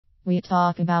We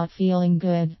talk about feeling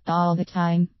good all the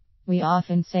time. We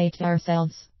often say to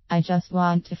ourselves, I just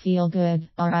want to feel good,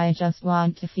 or I just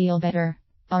want to feel better.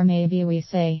 Or maybe we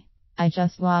say, I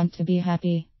just want to be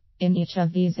happy. In each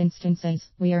of these instances,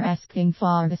 we are asking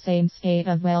for the same state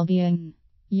of well-being.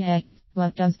 Yet,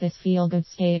 what does this feel-good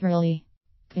state really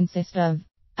consist of?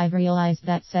 I've realized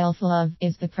that self-love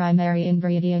is the primary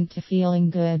ingredient to feeling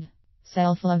good.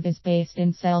 Self-love is based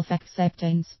in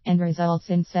self-acceptance and results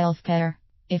in self-care.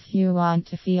 If you want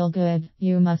to feel good,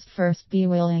 you must first be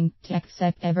willing to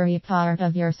accept every part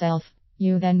of yourself.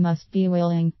 You then must be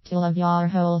willing to love your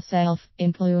whole self,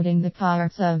 including the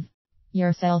parts of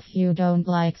yourself you don't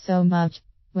like so much.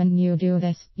 When you do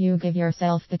this, you give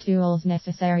yourself the tools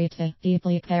necessary to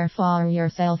deeply care for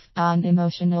yourself on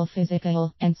emotional,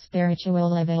 physical, and spiritual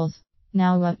levels.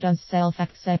 Now, what does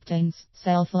self-acceptance,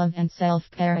 self-love, and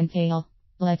self-care entail?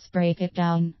 Let's break it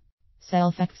down.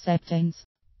 Self-acceptance.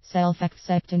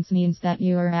 Self-acceptance means that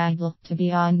you are able to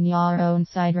be on your own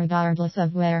side regardless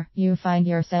of where you find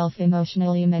yourself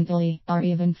emotionally, mentally, or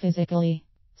even physically.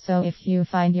 So if you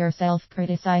find yourself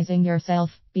criticizing yourself,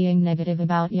 being negative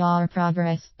about your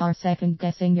progress, or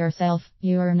second-guessing yourself,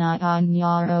 you are not on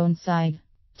your own side.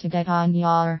 To get on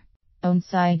your own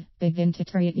side, begin to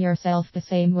treat yourself the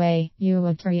same way you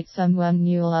would treat someone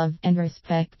you love and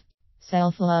respect.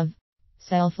 Self-love.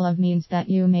 Self-love means that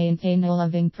you maintain a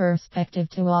loving perspective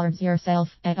towards yourself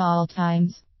at all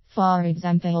times. For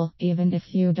example, even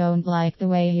if you don't like the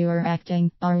way you are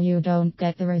acting, or you don't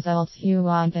get the results you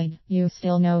wanted, you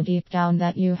still know deep down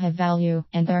that you have value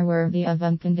and are worthy of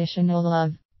unconditional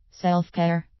love.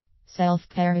 Self-care.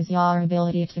 Self-care is your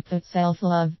ability to put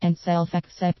self-love and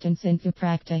self-acceptance into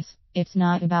practice. It's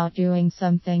not about doing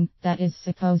something that is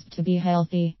supposed to be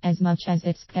healthy as much as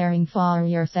it's caring for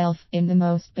yourself in the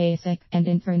most basic and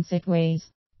intrinsic ways.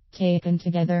 Taken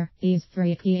together, these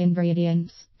three key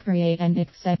ingredients create an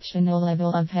exceptional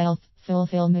level of health,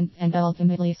 fulfillment, and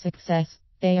ultimately success.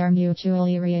 They are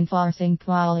mutually reinforcing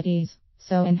qualities,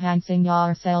 so enhancing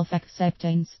your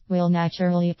self-acceptance will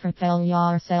naturally propel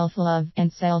your self-love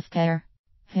and self-care.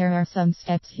 Here are some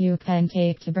steps you can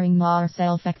take to bring more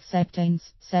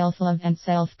self-acceptance, self-love, and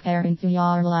self-care into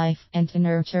your life and to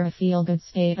nurture a feel-good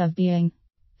state of being.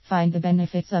 Find the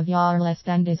benefits of your less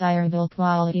than desirable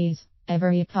qualities.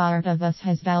 Every part of us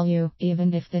has value,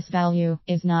 even if this value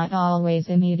is not always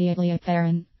immediately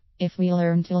apparent. If we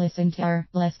learn to listen to our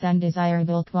less than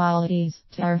desirable qualities,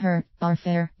 to our hurt, our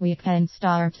fear, we can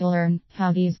start to learn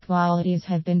how these qualities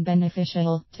have been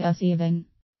beneficial to us even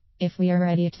if we are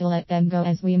ready to let them go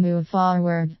as we move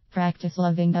forward. Practice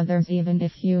loving others even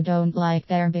if you don't like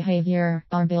their behavior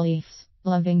or beliefs.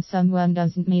 Loving someone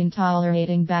doesn't mean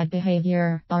tolerating bad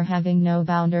behavior or having no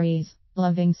boundaries.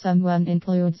 Loving someone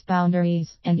includes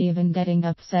boundaries and even getting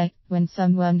upset when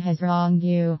someone has wronged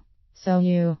you. So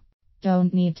you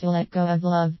don't need to let go of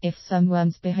love if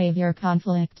someone's behavior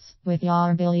conflicts with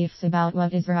your beliefs about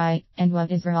what is right and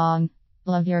what is wrong.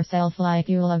 Love yourself like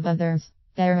you love others.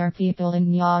 There are people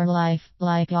in your life,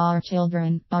 like your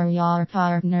children or your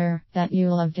partner, that you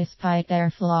love despite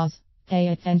their flaws. Pay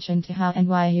attention to how and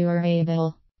why you are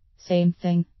able. Same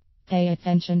thing. Pay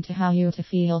attention to how you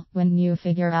feel when you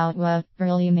figure out what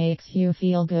really makes you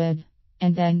feel good.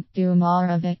 And then do more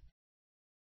of it.